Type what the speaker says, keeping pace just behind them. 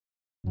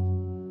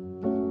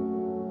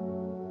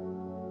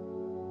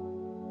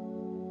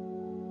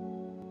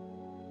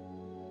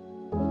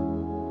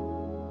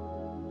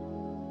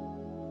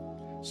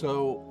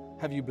So,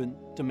 have you been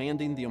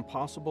demanding the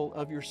impossible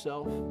of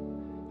yourself?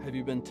 Have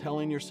you been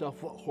telling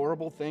yourself what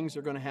horrible things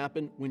are going to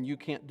happen when you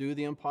can't do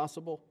the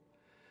impossible?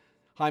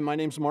 Hi, my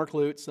name's Mark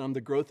Lutz. I'm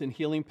the Growth and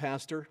Healing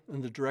Pastor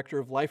and the Director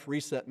of Life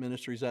Reset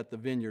Ministries at the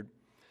Vineyard.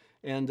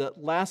 And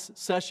last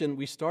session,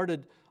 we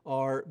started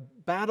our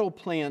battle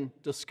plan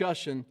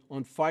discussion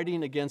on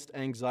fighting against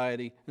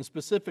anxiety, and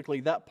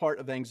specifically that part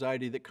of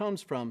anxiety that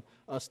comes from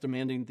us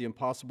demanding the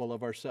impossible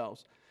of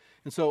ourselves.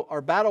 And so our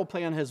battle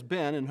plan has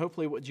been, and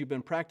hopefully what you've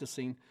been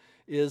practicing,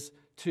 is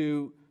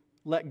to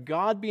let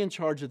God be in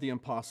charge of the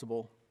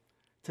impossible,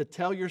 to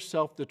tell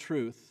yourself the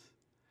truth,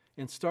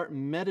 and start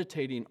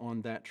meditating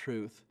on that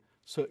truth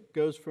so it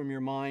goes from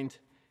your mind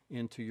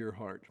into your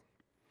heart.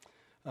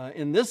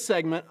 In this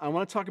segment, I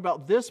want to talk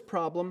about this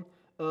problem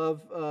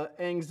of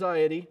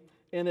anxiety,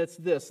 and it's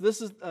this.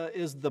 This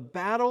is the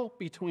battle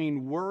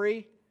between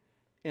worry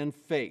and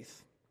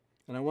faith.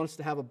 And I want us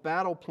to have a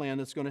battle plan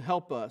that's going to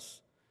help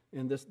us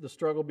in the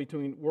struggle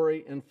between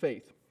worry and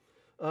faith.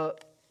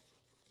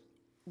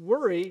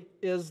 Worry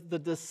is the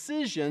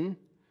decision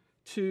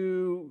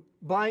to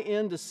buy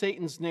into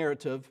Satan's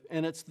narrative,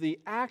 and it's the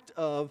act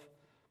of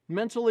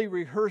mentally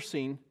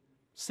rehearsing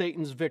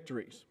Satan's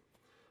victories.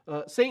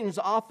 Satan's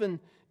often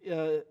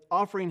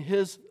offering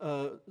his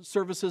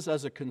services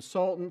as a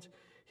consultant.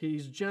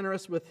 He's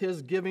generous with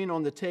his giving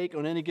on the take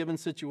on any given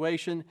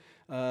situation.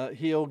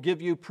 He'll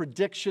give you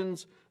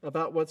predictions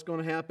about what's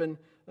going to happen.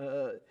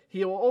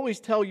 He'll always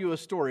tell you a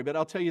story, but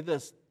I'll tell you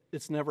this,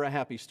 it's never a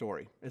happy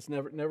story. It's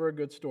never a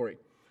good story.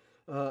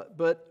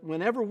 But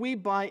whenever we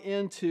buy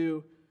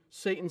into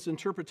Satan's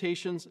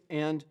interpretations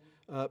and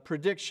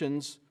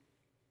predictions,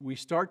 we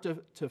start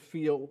to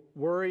feel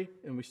worry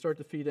and we start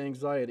to feel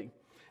anxiety.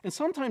 And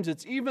sometimes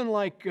it's even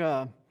like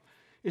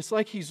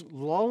he's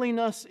lulling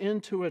us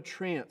into a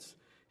trance.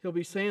 He'll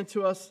be saying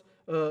to us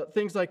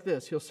things like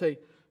this. He'll say,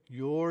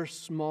 "You're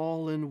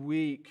small and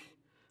weak.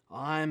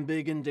 I'm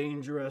big and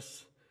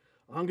dangerous.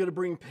 I'm going to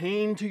bring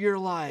pain to your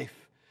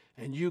life,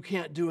 and you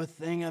can't do a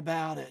thing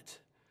about it."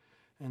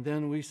 And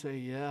then we say,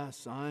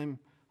 "Yes, I'm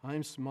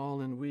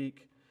small and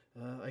weak.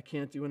 I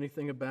can't do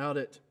anything about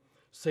it."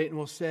 Satan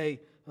will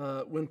say,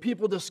 "When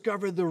people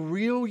discover the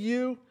real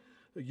you,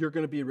 you're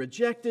going to be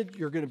rejected.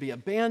 You're going to be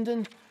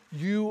abandoned.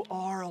 You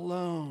are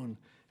alone."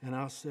 And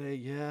I'll say,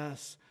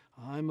 "Yes,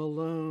 I'm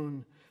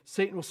alone."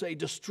 Satan will say,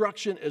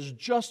 "Destruction is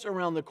just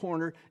around the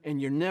corner,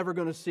 and you're never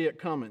going to see it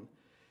coming."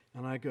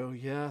 And I go,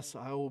 "Yes,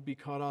 I will be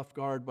caught off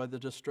guard by the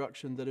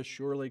destruction that is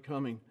surely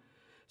coming."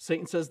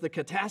 Satan says, "The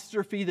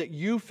catastrophe that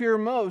you fear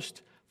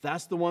most,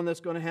 that's the one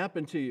that's going to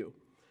happen to you."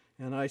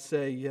 And I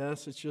say,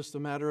 "Yes, it's just a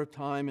matter of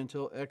time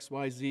until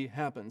XYZ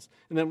happens."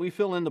 And then we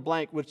fill in the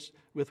blank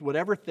with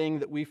whatever thing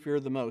that we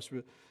fear the most.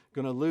 We're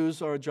going to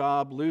lose our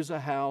job, lose a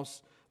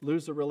house,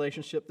 lose a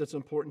relationship that's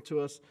important to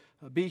us,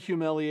 be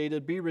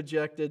humiliated, be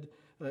rejected,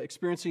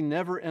 experiencing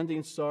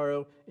never-ending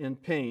sorrow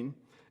and pain.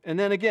 And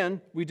then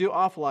again, we do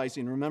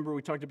awfulizing. Remember,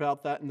 we talked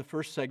about that in the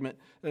first segment.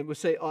 And we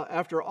say,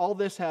 after all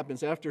this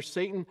happens, after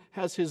Satan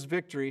has his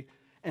victory,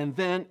 and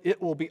then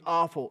it will be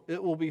awful,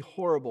 it will be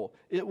horrible,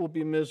 it will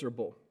be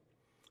miserable.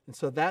 And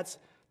so that's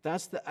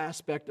the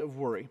aspect of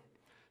worry.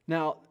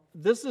 Now,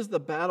 this is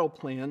the battle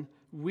plan.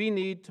 We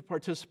need to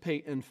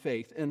participate in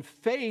faith. And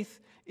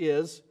faith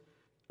is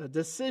a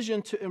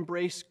decision to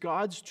embrace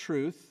God's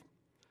truth,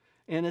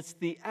 and it's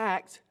the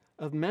act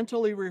of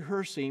mentally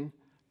rehearsing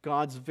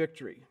God's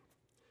victory.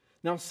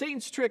 Now,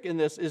 Satan's trick in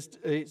this is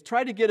to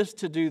try to get us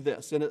to do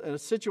this. In a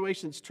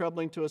situation that's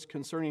troubling to us,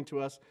 concerning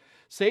to us,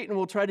 Satan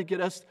will try to get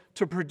us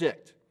to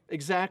predict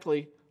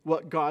exactly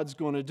what God's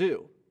going to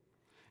do.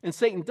 And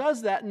Satan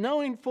does that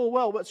knowing full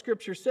well what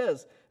Scripture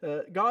says.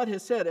 God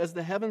has said, "As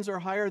the heavens are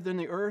higher than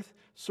the earth,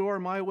 so are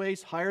my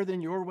ways higher than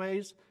your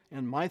ways,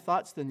 and my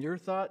thoughts than your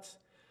thoughts.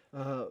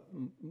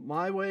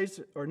 My ways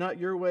are not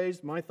your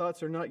ways, my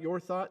thoughts are not your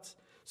thoughts."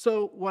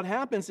 So what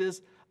happens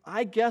is,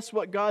 I guess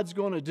what God's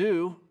going to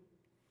do,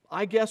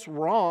 I guess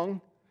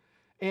wrong,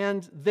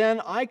 and then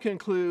I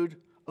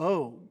conclude,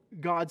 oh,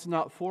 God's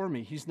not for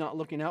me. He's not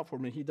looking out for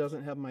me. He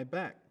doesn't have my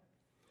back.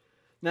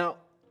 Now,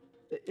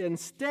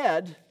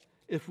 instead,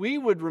 if we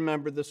would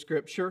remember the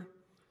Scripture,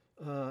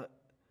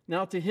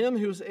 "Now to him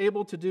who is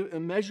able to do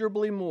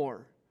immeasurably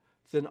more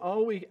than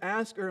all we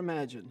ask or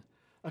imagine,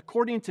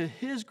 according to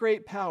his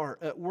great power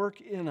at work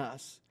in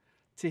us,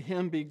 to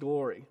him be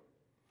glory."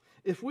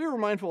 If we were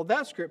mindful of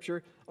that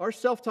Scripture, our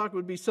self-talk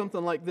would be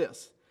something like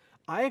this: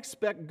 I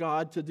expect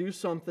God to do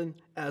something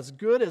as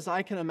good as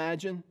I can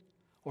imagine,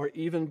 or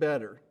even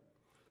better.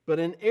 But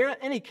in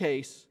any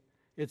case,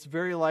 it's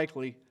very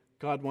likely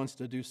God wants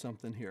to do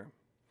something here.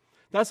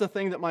 That's a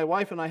thing that my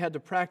wife and I had to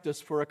practice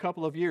for a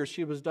couple of years.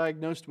 She was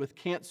diagnosed with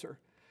cancer,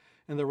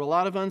 and there were a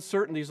lot of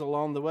uncertainties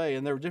along the way,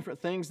 and there were different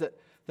things that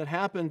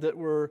happened that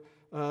were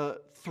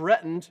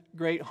threatened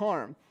great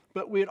harm.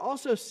 But we'd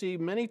also see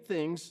many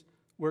things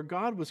where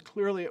God was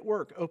clearly at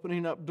work,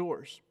 opening up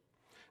doors.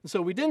 And so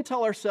we didn't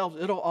tell ourselves,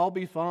 it'll all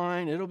be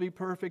fine, it'll be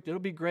perfect, it'll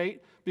be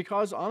great,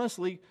 because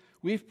honestly,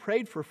 we've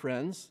prayed for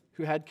friends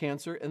who had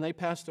cancer and they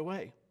passed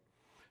away.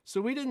 So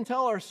we didn't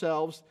tell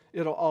ourselves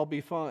it'll all be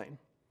fine.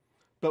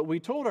 But we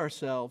told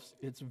ourselves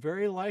it's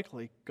very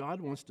likely God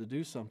wants to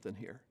do something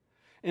here.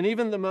 And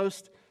even the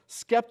most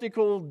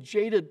skeptical,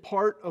 jaded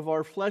part of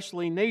our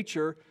fleshly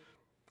nature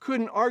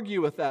couldn't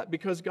argue with that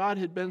because God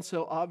had been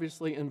so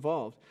obviously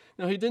involved.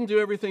 Now, he didn't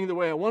do everything the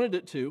way I wanted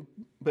it to,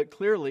 but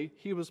clearly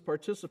he was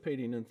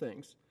participating in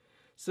things.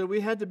 So we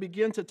had to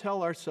begin to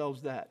tell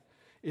ourselves that.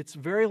 It's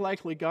very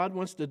likely God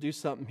wants to do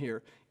something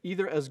here,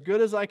 either as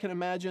good as I can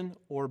imagine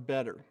or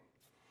better.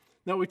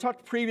 Now, we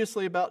talked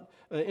previously about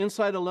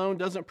insight alone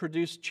doesn't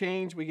produce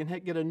change. We can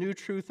get a new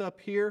truth up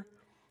here,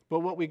 but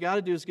what we got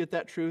to do is get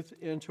that truth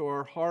into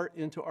our heart,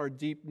 into our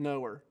deep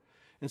knower.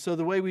 And so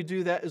the way we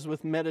do that is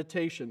with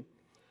meditation.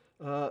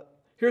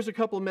 Here's a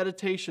couple of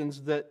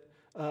meditations that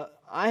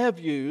I have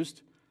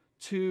used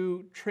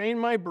to train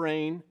my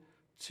brain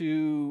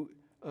to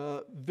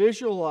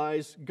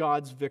visualize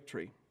God's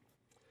victory.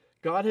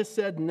 God has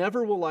said,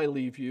 "Never will I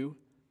leave you,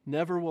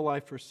 never will I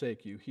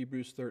forsake you,"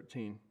 Hebrews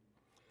 13.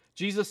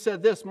 Jesus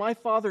said this, "My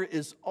Father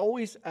is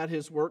always at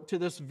his work to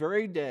this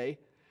very day,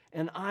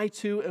 and I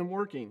too am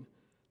working,"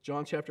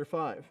 John chapter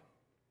 5.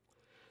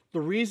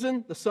 The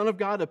reason the Son of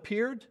God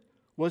appeared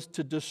was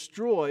to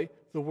destroy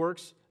the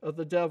works of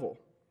the devil,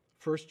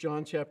 1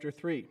 John chapter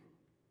 3.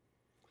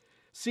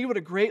 See what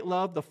a great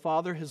love the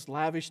Father has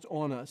lavished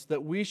on us,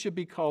 that we should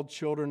be called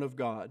children of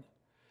God.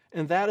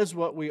 And that is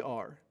what we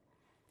are.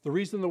 The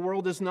reason the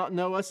world does not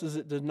know us is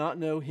it did not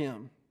know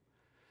him.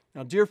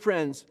 Now, dear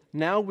friends,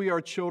 now we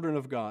are children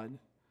of God,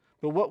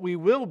 but what we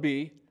will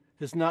be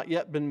has not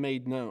yet been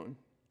made known.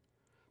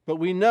 But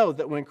we know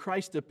that when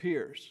Christ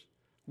appears,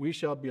 we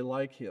shall be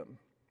like him.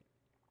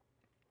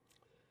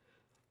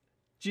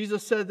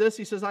 Jesus said this,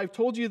 he says, "I've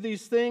told you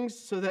these things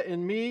so that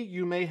in me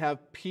you may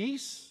have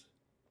peace.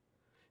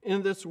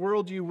 In this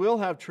world you will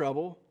have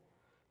trouble,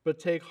 but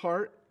take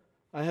heart,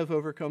 I have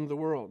overcome the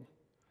world."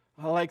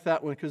 I like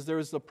that one because there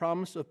is the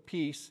promise of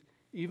peace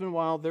even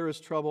while there is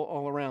trouble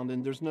all around,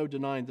 and there's no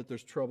denying that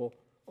there's trouble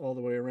all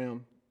the way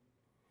around.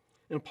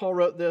 And Paul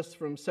wrote this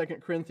from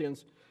 2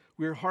 Corinthians,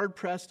 "We are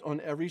hard-pressed on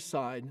every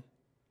side,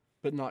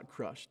 but not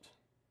crushed.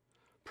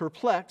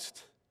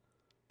 Perplexed,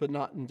 but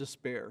not in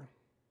despair.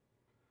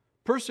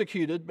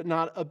 Persecuted, but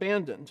not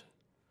abandoned.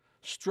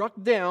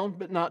 Struck down,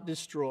 but not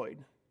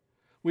destroyed.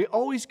 We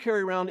always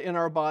carry around in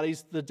our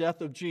bodies the death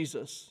of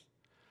Jesus,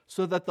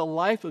 so that the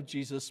life of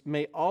Jesus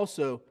may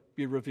also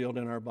be revealed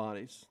in our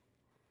bodies.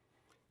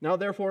 Now,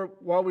 therefore,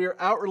 while we are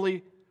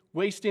outwardly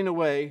wasting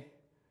away,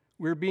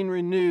 we're being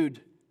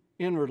renewed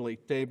inwardly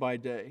day by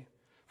day.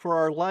 For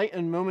our light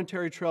and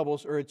momentary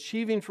troubles are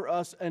achieving for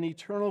us an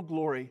eternal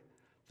glory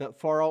that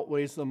far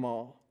outweighs them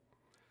all.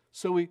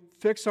 So we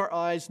fix our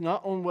eyes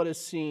not on what is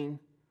seen,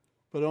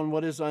 but on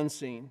what is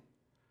unseen.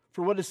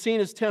 For what is seen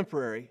is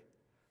temporary,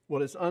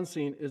 what is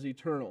unseen is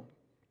eternal."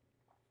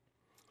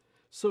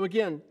 So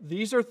again,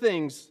 these are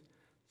things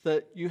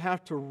that you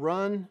have to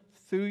run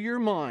through your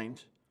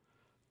mind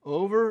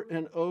over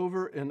and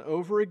over and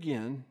over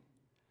again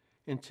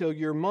until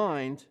your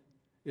mind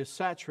is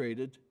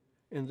saturated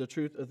in the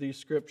truth of these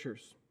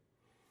scriptures.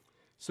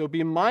 So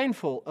be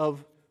mindful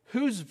of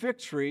whose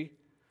victory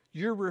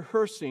you're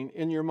rehearsing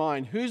in your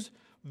mind, whose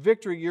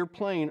victory you're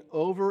playing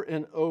over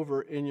and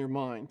over in your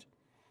mind.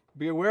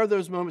 Be aware of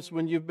those moments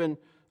when you've been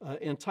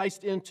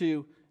enticed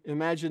into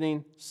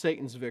imagining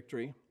Satan's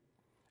victory,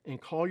 and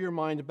call your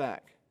mind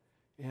back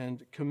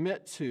and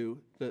commit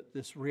to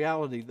this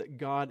reality that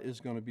God is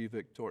going to be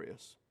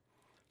victorious.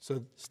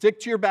 So stick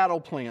to your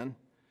battle plan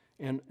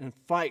and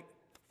fight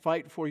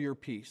for your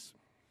peace.